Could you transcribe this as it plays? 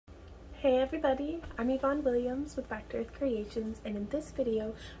Hey everybody, I'm Yvonne Williams with Back to Earth Creations, and in this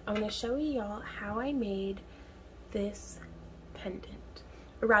video I want to show y'all how I made this pendant,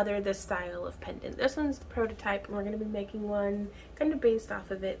 or rather this style of pendant. This one's the prototype and we're going to be making one kind of based off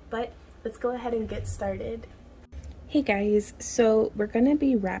of it, but let's go ahead and get started. Hey guys, so we're going to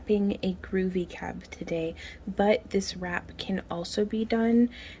be wrapping a Groovy cab today, but this wrap can also be done,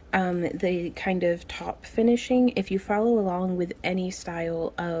 the kind of top finishing. If you follow along with any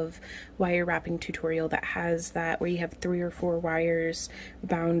style of wire wrapping tutorial that has that, where you have 3 or 4 wires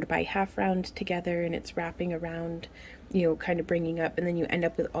bound by half round together and it's wrapping around, you know, kind of bringing up, and then you end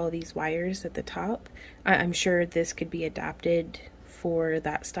up with all these wires at the top, I'm sure this could be adapted for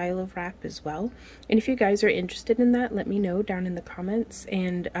that style of wrap as well. And if you guys are interested in that, let me know down in the comments,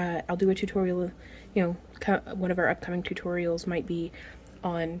 and I'll do a tutorial. You know, one of our upcoming tutorials might be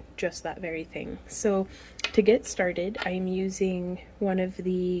on just that very thing. So to get started, I'm using one of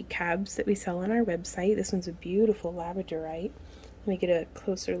the cabs that we sell on our website. This one's a beautiful labradorite. Let me get a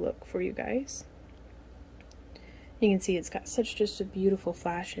closer look for you guys. You can see it's got just a beautiful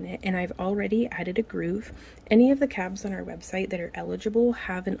flash in it, and I've already added a groove. Any of the cabs on our website that are eligible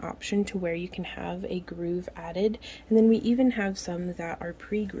have an option to where you can have a groove added, and then we even have some that are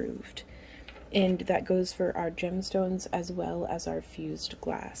pre-grooved, and that goes for our gemstones as well as our fused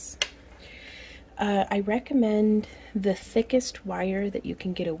glass. I recommend the thickest wire that you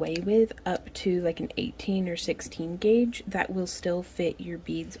can get away with, up to like an 18 or 16 gauge, that will still fit your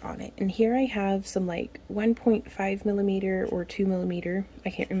beads on it. And here I have some like 1.5 millimeter or 2 millimeter, I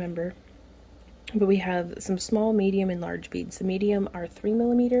can't remember, but we have some small, medium, and large beads. The medium are 3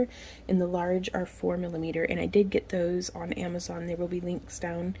 millimeter and the large are 4 millimeter, and I did get those on Amazon. There will be links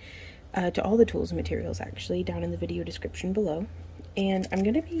down to all the tools and materials actually down in the video description below. And I'm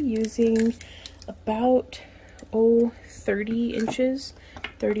going to be using about 30 inches,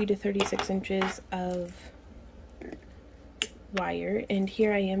 30 to 36 inches of wire, and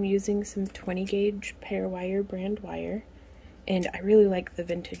here I am using some 20 gauge pear wire brand wire, and I really like the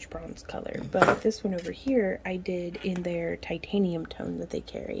vintage bronze color, but this one over here I did in their titanium tone that they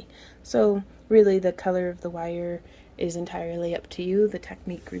carry. So really the color of the wire is entirely up to you. The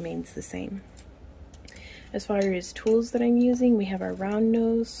technique remains the same. As far as tools that I'm using, we have our round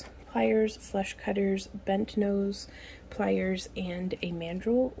nose pliers, flush cutters, bent nose pliers, and a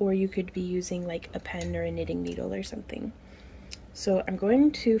mandrel, or you could be using like a pen or a knitting needle or something. So I'm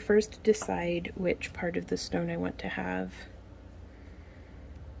going to first decide which part of the stone I want to have.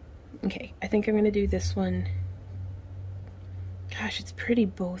 Okay, I think I'm going to do this one. Gosh, it's pretty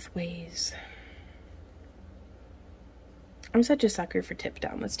both ways. I'm such a sucker for tip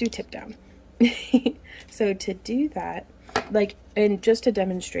down. Let's do tip down. So to do that, like, and just to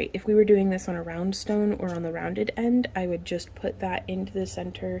demonstrate, if we were doing this on a round stone or on the rounded end, I would just put that into the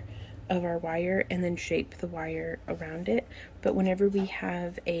center of our wire and then shape the wire around it. But whenever we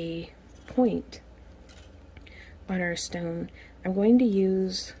have a point on our stone, I'm going to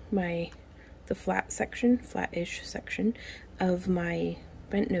use the flat section, flat-ish section of my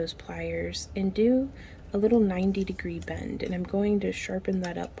bent nose pliers and do a little 90-degree bend, and I'm going to sharpen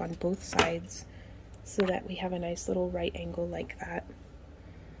that up on both sides so that we have a nice little right angle like that.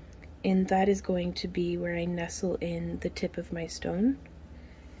 And that is going to be where I nestle in the tip of my stone,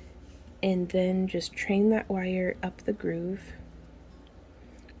 and then just train that wire up the groove.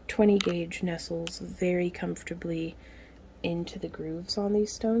 20 gauge nestles very comfortably into the grooves on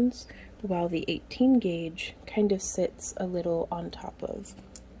these stones, while the 18 gauge kind of sits a little on top of,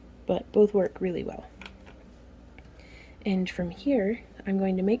 but both work really well. And from here, I'm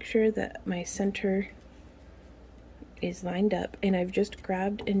going to make sure that my center is lined up, and I've just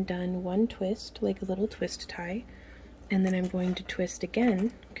grabbed and done one twist, like a little twist tie, and then I'm going to twist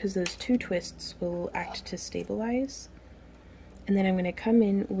again, because those 2 twists will act to stabilize. And then I'm going to come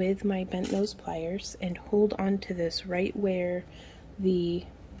in with my bent nose pliers and hold on to this right where the,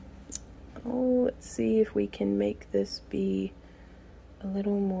 let's see if we can make this be a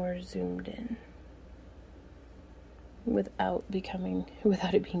little more zoomed in without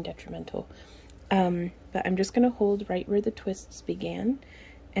it being detrimental. But I'm just going to hold right where the twists began,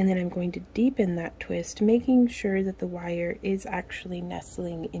 and then I'm going to deepen that twist, making sure that the wire is actually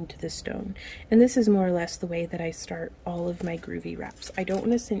nestling into the stone. And this is more or less the way that I start all of my Groovy wraps. I don't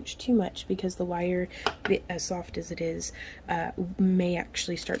want to cinch too much because the wire, as soft as it is, may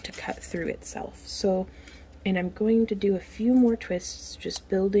actually start to cut through itself. So, and I'm going to do a few more twists, just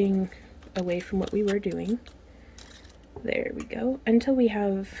building away from what we were doing. There we go, until we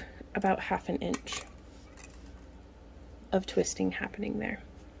have about 1/2 inch of twisting happening there.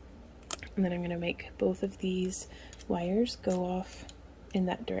 And then I'm going to make both of these wires go off in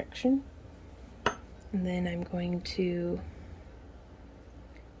that direction. And then I'm going to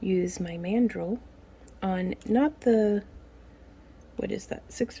use my mandrel on not the, what is that,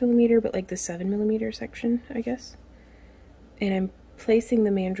 6mm, but like the 7mm section, I guess. And I'm placing the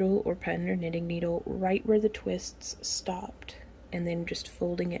mandrel or pen or knitting needle right where the twists stopped, and then just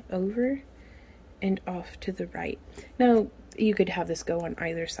folding it over and off to the right. Now, you could have this go on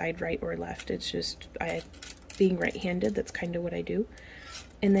either side, right or left. It's just, being right-handed, that's kind of what I do.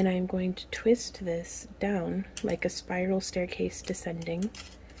 And then I'm going to twist this down like a spiral staircase descending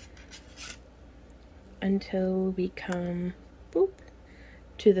until we come, boop,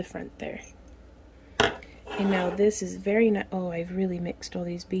 to the front there. And now this is very nice. Oh, I've really mixed all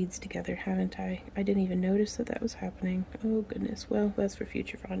these beads together, haven't I? I didn't even notice that that was happening. Oh goodness. Well, that's for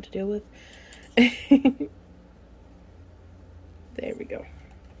future Fawn to deal with. There we go.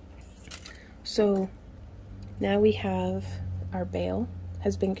 So now we have our bail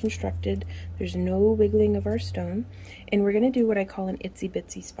has been constructed. There's no wiggling of our stone, and we're going to do what I call an itsy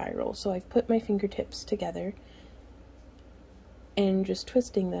bitsy spiral. So I've put my fingertips together and just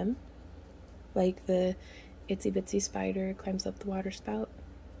twisting them like the itsy bitsy spider climbs up the water spout,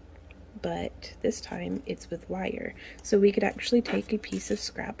 but this time it's with wire. So we could actually take a piece of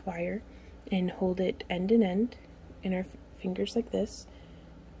scrap wire and hold it end and end in our fingers like this,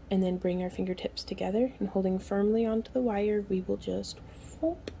 and then bring our fingertips together, and holding firmly onto the wire, we will just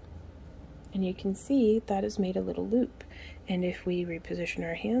whoop, and you can see that has made a little loop. And if we reposition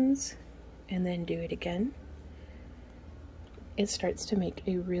our hands and then do it again, it starts to make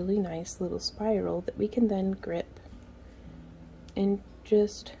a really nice little spiral that we can then grip and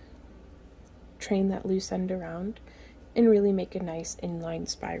just train that loose end around and really make a nice inline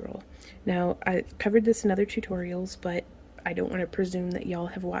spiral. Now, I've covered this in other tutorials, but I don't want to presume that y'all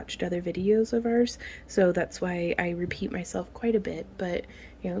have watched other videos of ours, so that's why I repeat myself quite a bit, but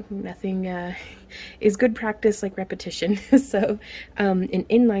you know, nothing is good practice like repetition. So an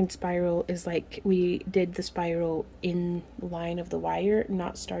inline spiral is like we did the spiral in line of the wire,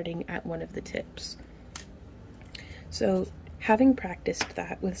 not starting at one of the tips. So having practiced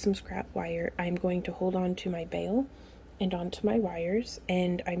that with some scrap wire, I'm going to hold on to my bail and onto my wires,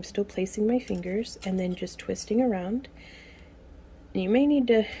 and I'm still placing my fingers and then just twisting around. You may need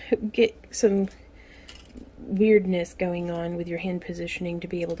to get some weirdness going on with your hand positioning to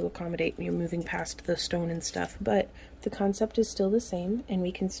be able to accommodate when you're moving past the stone and stuff, but the concept is still the same, and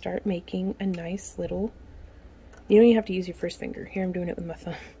we can start making a nice little, you don't even have to use your first finger. Here I'm doing it with my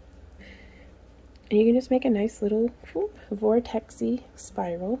thumb. And you can just make a nice little whoop, vortexy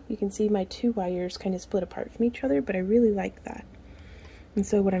spiral. You can see my two wires kind of split apart from each other, but I really like that. And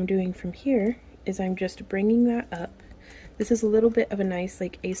so what I'm doing from here is I'm just bringing that up. This is a little bit of a nice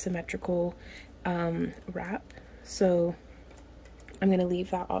like asymmetrical wrap, so I'm going to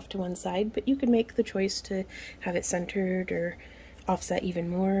leave that off to one side, but you can make the choice to have it centered or offset even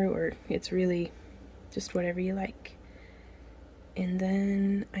more, or it's really just whatever you like. And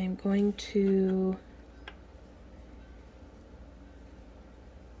then I'm going to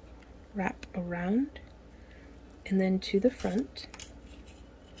wrap around and then to the front,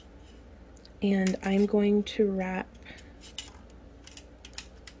 and I'm going to wrap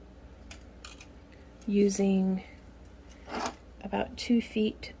using about 2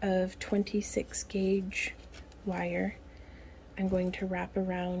 feet of 26 gauge wire. I'm going to wrap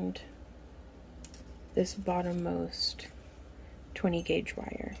around this bottommost 20 gauge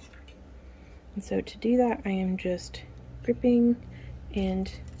wire. And so to do that, I am just gripping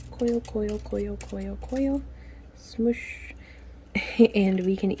and coil, coil, coil, coil, coil, smoosh, and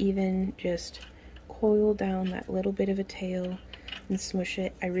we can even just coil down that little bit of a tail and smush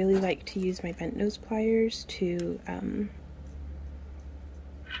it. I really like to use my bent nose pliers to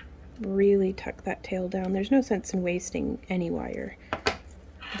really tuck that tail down. There's no sense in wasting any wire.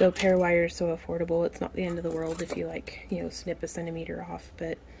 Though pair wire is so affordable, it's not the end of the world if you like, you know, snip a centimeter off,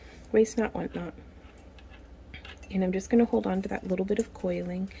 but waste not, want not. And I'm just going to hold on to that little bit of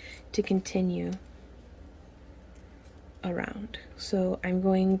coiling to continue around. So I'm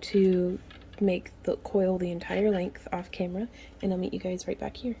going to make the coil the entire length off camera, and I'll meet you guys right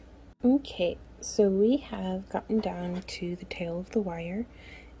back here. Okay, so we have gotten down to the tail of the wire,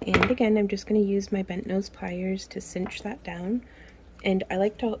 and again I'm just going to use my bent nose pliers to cinch that down. And I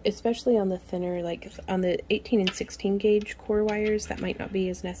like to, especially on the thinner, like on the 18 and 16 gauge core wires, that might not be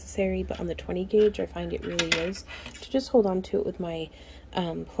as necessary, but on the 20 gauge I find it really is, to just hold on to it with my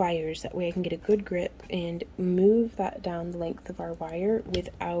pliers. That way I can get a good grip and move that down the length of our wire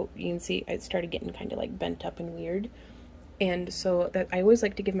without, you can see it started getting kind of like bent up and weird. And so that I always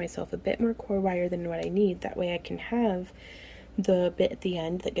like to give myself a bit more core wire than what I need. That way I can have the bit at the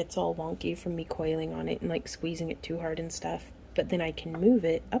end that gets all wonky from me coiling on it and like squeezing it too hard and stuff, but then I can move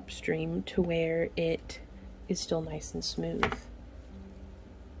it upstream to where it is still nice and smooth.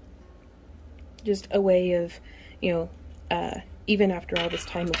 Just a way of, you know, even after all this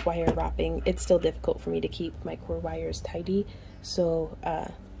time of wire wrapping, it's still difficult for me to keep my core wires tidy, so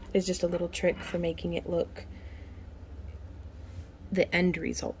it's just a little trick for making it look, the end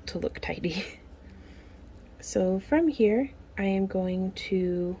result to look tidy. So from here, I am going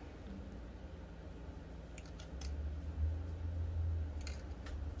to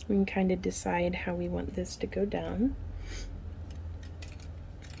kind of decide how we want this to go down.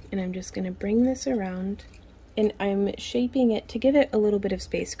 And I'm just going to bring this around, and I'm shaping it to give it a little bit of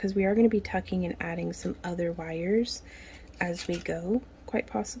space because we are going to be tucking and adding some other wires as we go, quite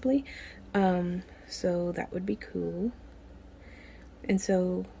possibly. So that would be cool. And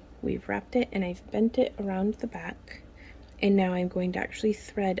so we've wrapped it and I've bent it around the back, and now I'm going to actually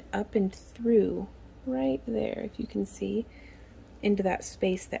thread up and through right there, if you can see, into that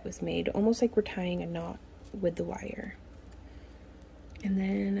space that was made, almost like we're tying a knot with the wire. And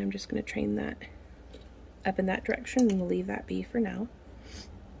then I'm just going to train that up in that direction, and we'll leave that be for now.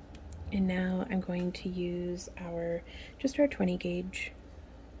 And now I'm going to use just our 20 gauge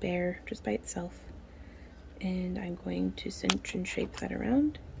bare just by itself, and I'm going to cinch and shape that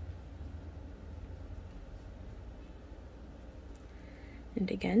around. And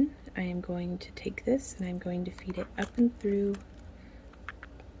again, I am going to take this and I'm going to feed it up and through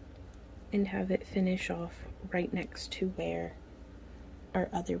and have it finish off right next to where our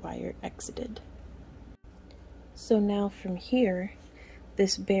other wire exited. So now from here,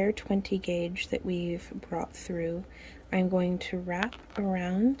 this bare 20 gauge that we've brought through, I'm going to wrap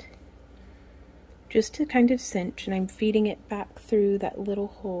around just to kind of cinch, and I'm feeding it back through that little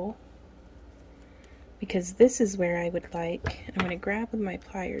hole, because this is where I would like, I'm going to grab with my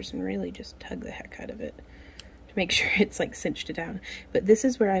pliers and really just tug the heck out of it to make sure it's like cinched it down. But this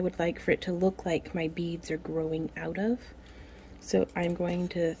is where I would like for it to look like my beads are growing out of. So I'm going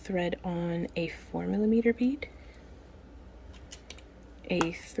to thread on a 4mm bead, a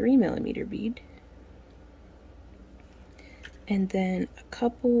 3mm bead, and then a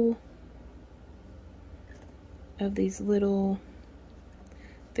couple of these little,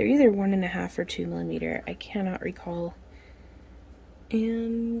 they're either 1.5 or 2mm, I cannot recall.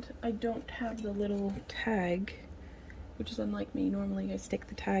 And I don't have the little tag, which is unlike me. Normally I stick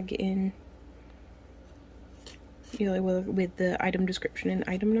the tag in, you know, with the item description and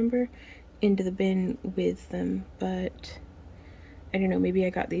item number into the bin with them, but I don't know, maybe I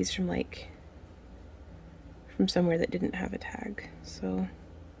got these from somewhere that didn't have a tag. So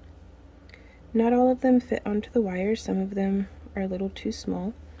not all of them fit onto the wire, some of them are a little too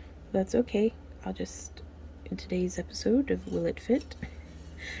small. That's okay. I'll just, in today's episode of Will It Fit,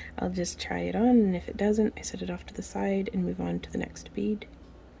 I'll just try it on, and if it doesn't, I set it off to the side and move on to the next bead.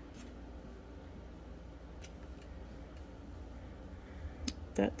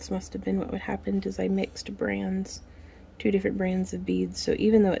 That must have been what would happen, is I mixed brands, 2 different brands of beads, so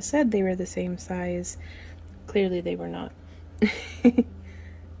even though it said they were the same size, clearly they were not. But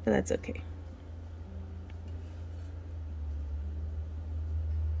that's okay.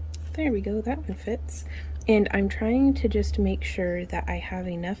 There we go, that one fits. And I'm trying to just make sure that I have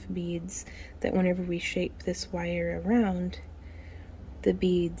enough beads that whenever we shape this wire around, the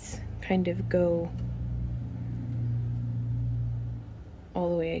beads kind of go all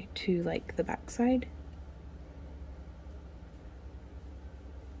the way to like the back side.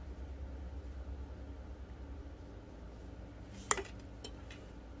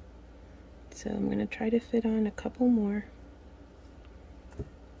 So I'm going to try to fit on a couple more.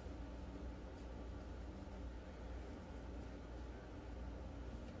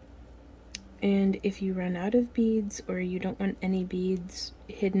 And if you run out of beads or you don't want any beads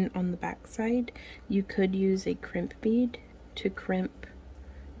hidden on the back side, you could use a crimp bead to crimp,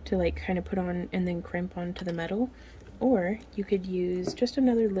 to like kind of put on and then crimp onto the metal. Or you could use just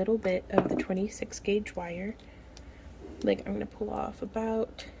another little bit of the 26 gauge wire. Like I'm going to pull off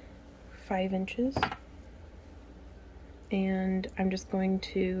about 5 inches. And I'm just going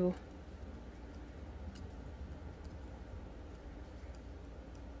to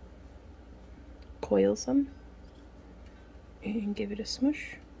coil some and give it a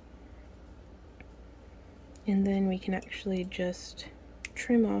smush, and then we can actually just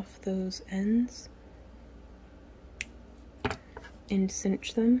trim off those ends and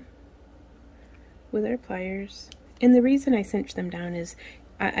cinch them with our pliers. And the reason I cinch them down is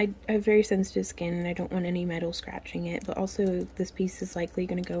I have very sensitive skin and I don't want any metal scratching it, but also this piece is likely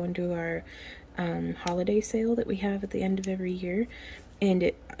going to go into our holiday sale that we have at the end of every year,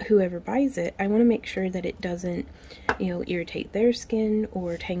 and whoever buys it, I want to make sure that it doesn't, you know, irritate their skin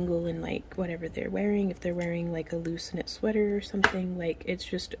or tangle in like whatever they're wearing. If they're wearing like a loose knit sweater or something, like, it's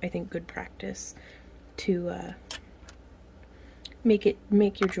just, I think, good practice to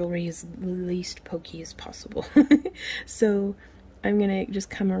make your jewelry as least pokey as possible. So I'm gonna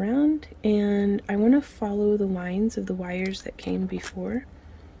just come around, and I want to follow the lines of the wires that came before.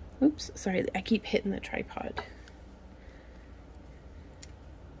 Oops, sorry, I keep hitting the tripod.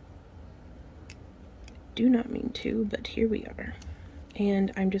 Do not mean to, but here we are.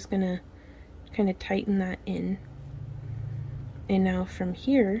 And I'm just gonna kind of tighten that in. And now from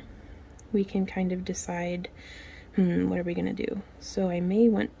here, we can kind of decide, what are we gonna do? So I may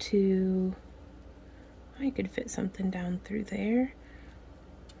want to, I could fit something down through there.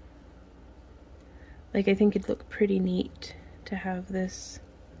 Like, I think it'd look pretty neat to have this.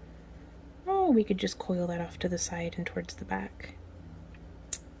 Oh, we could just coil that off to the side and towards the back.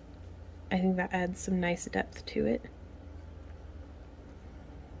 I think that adds some nice depth to it.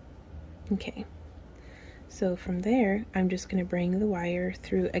 Okay, so from there, I'm just going to bring the wire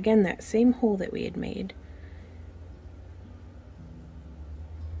through, again, that same hole that we had made.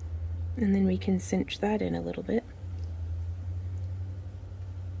 And then we can cinch that in a little bit.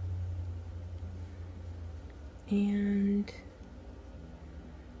 And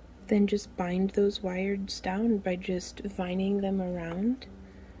then just bind those wires down by just vining them around.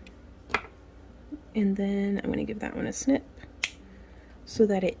 And then I'm going to give that one a snip so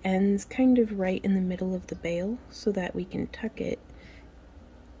that it ends kind of right in the middle of the bail, so that we can tuck it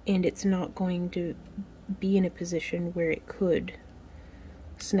and it's not going to be in a position where it could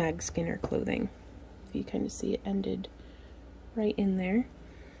snag skin or clothing. If you kind of see, it ended right in there.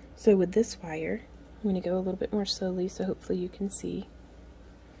 So with this wire, I'm going to go a little bit more slowly so hopefully you can see.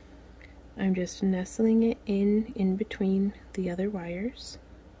 I'm just nestling it in between the other wires.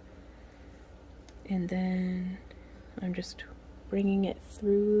 And then I'm just bringing it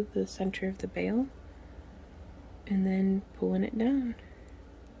through the center of the bail and then pulling it down.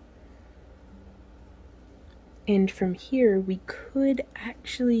 And from here, we could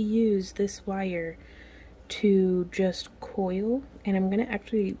actually use this wire to just coil, and I'm going to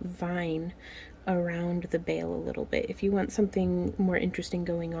actually vine around the bail a little bit if you want something more interesting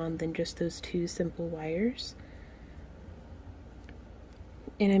going on than just those two simple wires.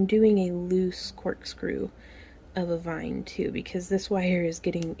 And I'm doing a loose corkscrew of a vine too, because this wire is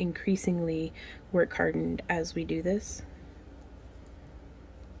getting increasingly work hardened as we do this.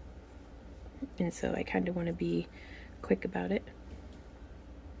 And so I kind of want to be quick about it.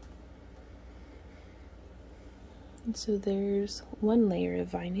 And so there's one layer of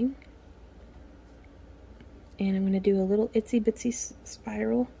vining. And I'm going to do a little itsy bitsy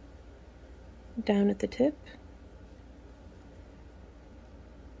spiral down at the tip,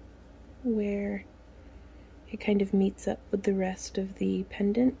 where it kind of meets up with the rest of the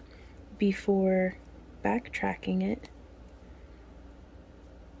pendant before backtracking it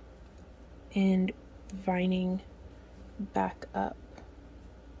and vining back up.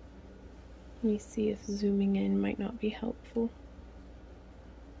 Let me see if zooming in might not be helpful.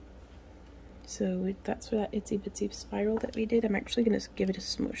 So that's for that itsy bitsy spiral that we did. I'm actually going to give it a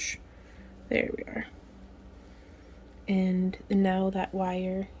smush. There we are. And now that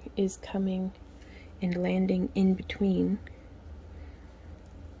wire is coming and landing in between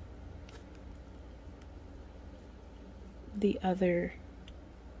the other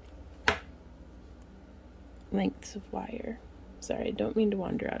lengths of wire. Sorry, I don't mean to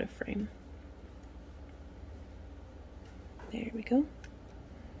wander out of frame. There we go.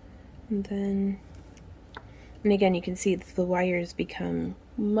 And then, and again, you can see that the wires become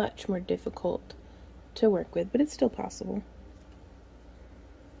much more difficult to work with, but it's still possible.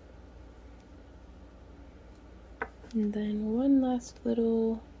 And then one last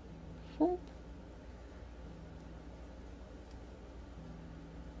little fold.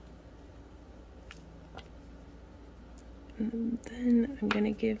 And then I'm going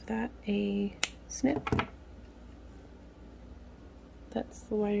to give that a snip. That's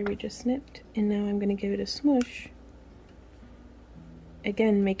the wire we just snipped. And now I'm going to give it a smush.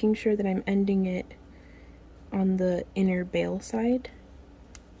 Again, making sure that I'm ending it on the inner bail side.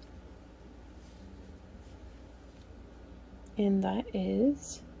 And that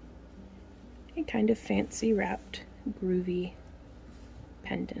is a kind of fancy wrapped groovy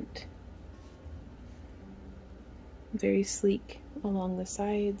pendant. Very sleek along the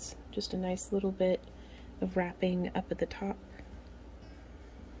sides, just a nice little bit of wrapping up at the top.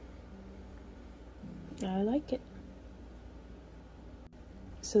 I like it.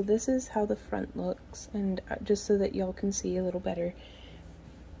 So this is how the front looks, and just so that y'all can see a little better,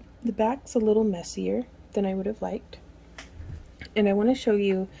 the back's a little messier than I would have liked. And I want to show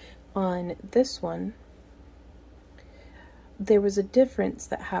you on this one, there was a difference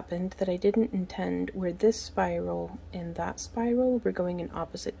that happened that I didn't intend, where this spiral and that spiral were going in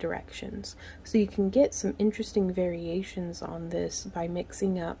opposite directions. So you can get some interesting variations on this by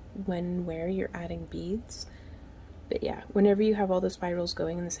mixing up when and where you're adding beads. But yeah, whenever you have all the spirals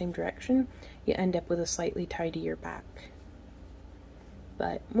going in the same direction, you end up with a slightly tidier back.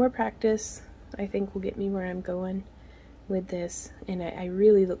 But more practice, I think, will get me where I'm going with this, and I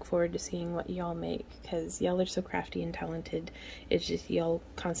really look forward to seeing what y'all make, because y'all are so crafty and talented. It's just y'all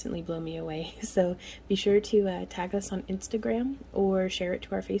constantly blow me away. So be sure to tag us on Instagram or share it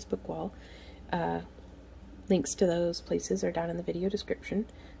to our Facebook wall. Links to those places are down in the video description.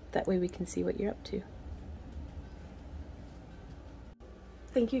 That way we can see what you're up to.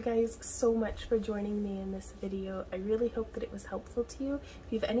 Thank you guys so much for joining me in this video. I really hope that it was helpful to you. If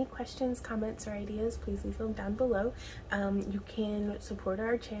you have any questions, comments, or ideas, please leave them down below. You can support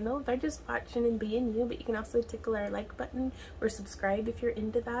our channel by just watching and being you, but you can also tickle our like button or subscribe if you're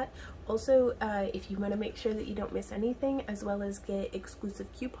into that. Also, if you want to make sure that you don't miss anything, as well as get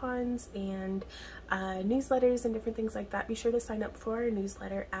exclusive coupons and newsletters and different things like that, be sure to sign up for our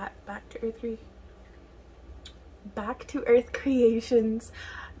newsletter at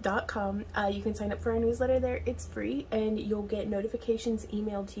backtoearthcreations.com. You can sign up for our newsletter there. It's free, and you'll get notifications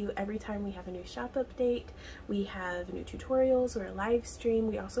emailed to you every time we have a new shop update, we have new tutorials or a live stream.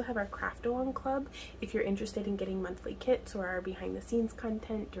 We also have our craft along club if you're interested in getting monthly kits or our behind the scenes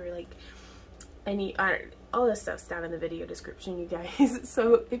content, or like any all this stuff's down in the video description, you guys.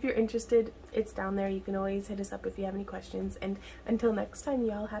 So if you're interested, it's down there. You can always hit us up if you have any questions, and until next time,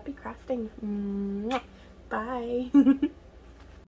 y'all, happy crafting. Mwah. Bye.